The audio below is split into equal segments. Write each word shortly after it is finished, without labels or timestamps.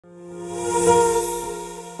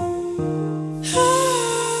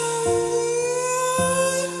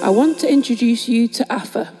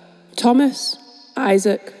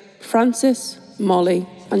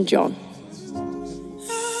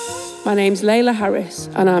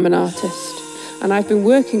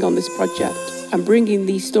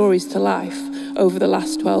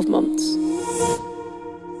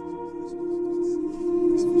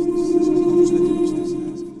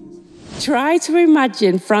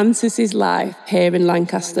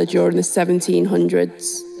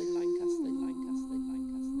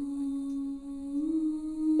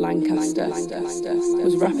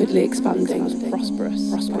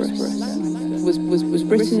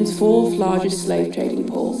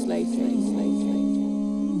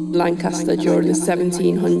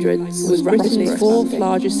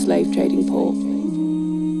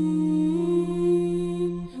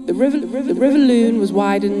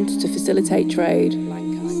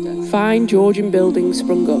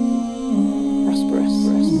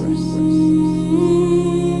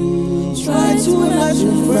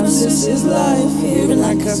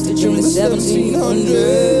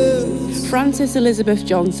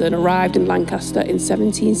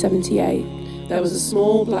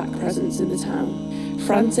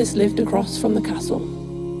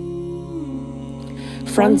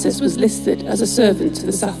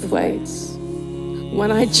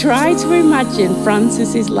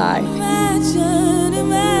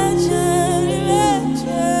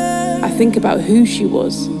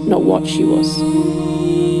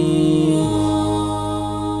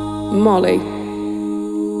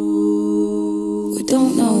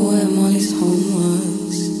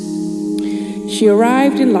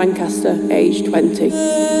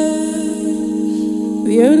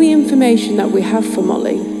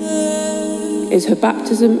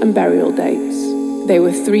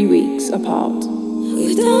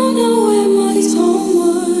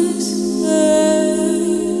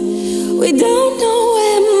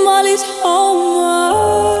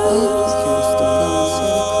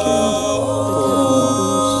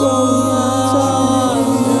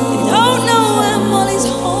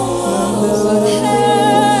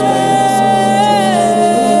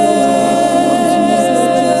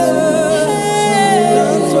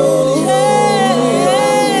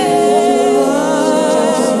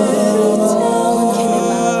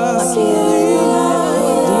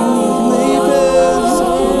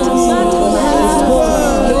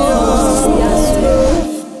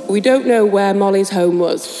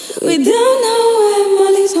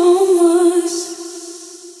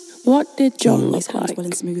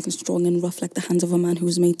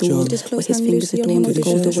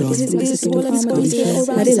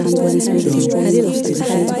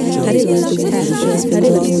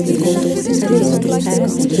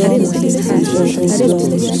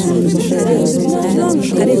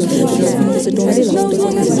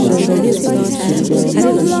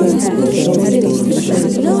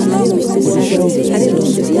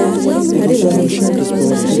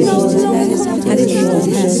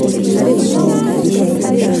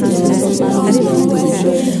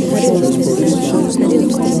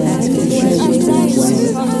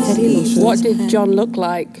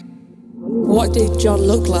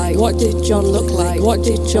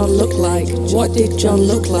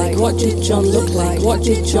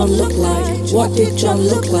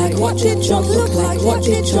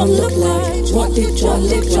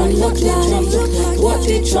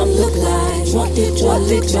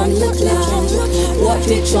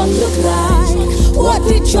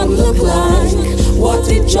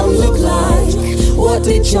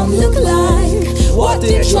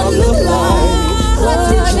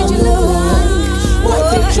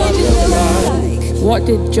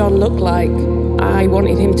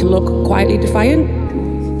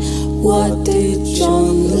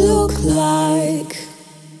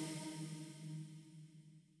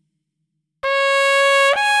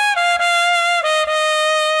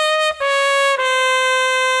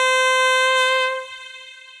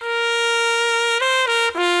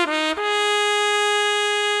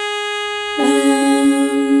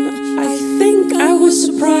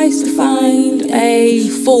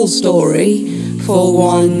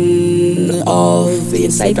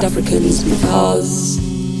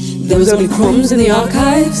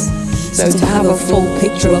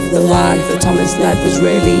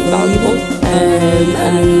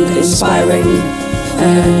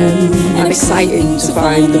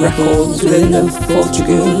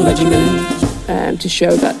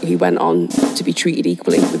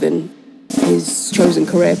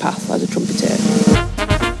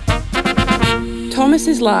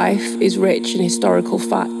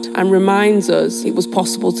and reminds us it was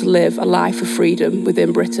possible to live a life of freedom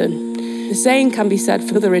within Britain. The same can be said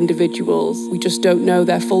for other individuals. We just don't know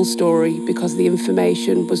their full story because the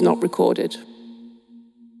information was not recorded.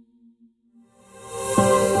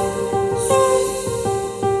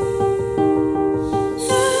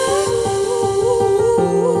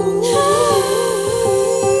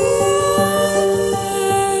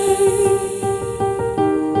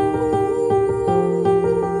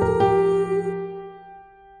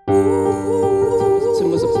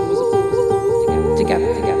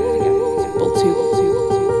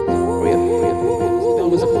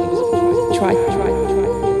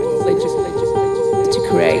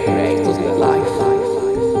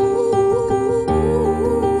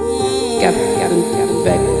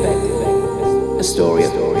 A story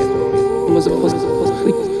of was a puzzle.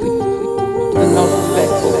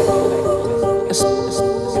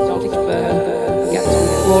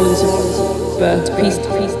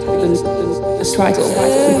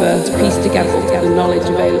 To piece together the knowledge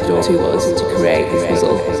available to us to create the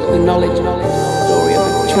puzzle, the knowledge story of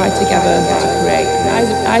it. Tried together to create.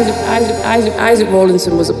 Isaac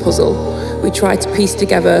Rawlinson was a puzzle. We tried to piece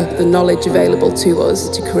together the knowledge available to us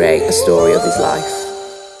to create a story of his life.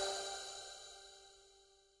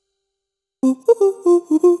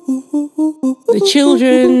 The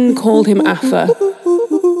children called him Afa.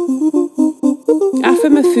 Afa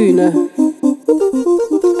Mafuna.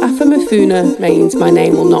 Afa Mafuna means my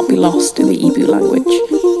name will not be lost in the Ibu language.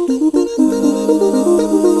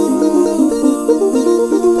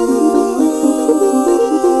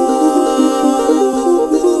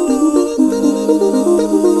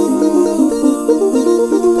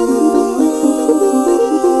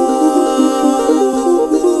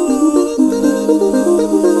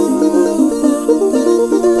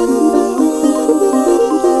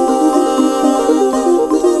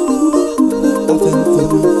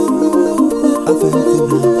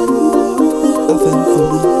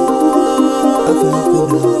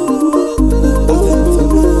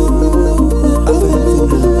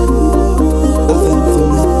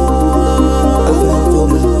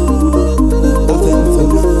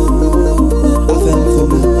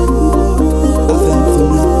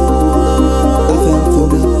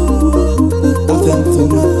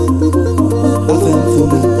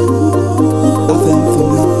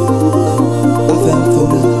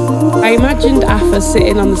 I imagined Afa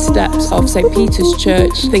sitting on the steps of St. Peter's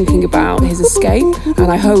Church thinking about his escape,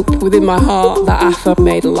 and I hope within my heart that Afa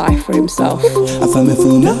made a life for himself. Afa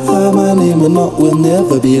Mafuna, my name will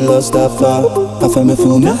never be lost. Afa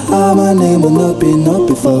Mafuna, my name will not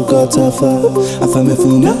be forgot. Afa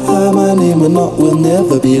Mafuna, my name will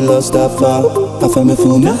never be lost. Afa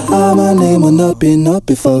Mafuna, my name will not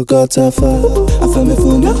be forgot. Afa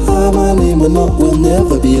Mafuna, my name will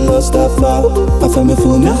never be lost. Afa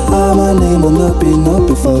Mafuna, my name will not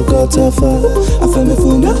be forgot. Afa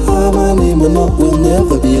Mafuna, my name will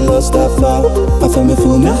never be lost. Afa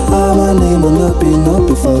Mafuna, my name will not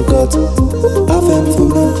be forgot. Afa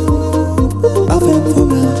Mafuna, Afa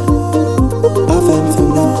Mafuna, Afa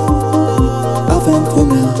Mafuna, Afa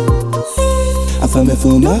Mafuna, Afa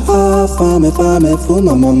Mafuna, Afa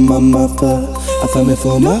Mafuna, mama fa. Afa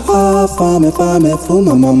Mafuna, Afa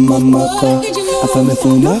Mafuna, mama fa. Afa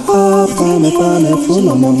Mafuna, Afa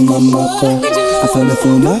Mafuna, mama fa. Afa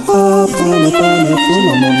Mafuna, Afa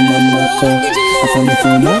Mafuna, mama fa. Afa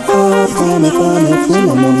Mafuna, Afa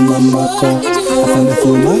Mafuna, mama fa. Afa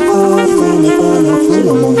Mafuna, Afa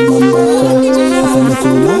Mafuna, mama fa.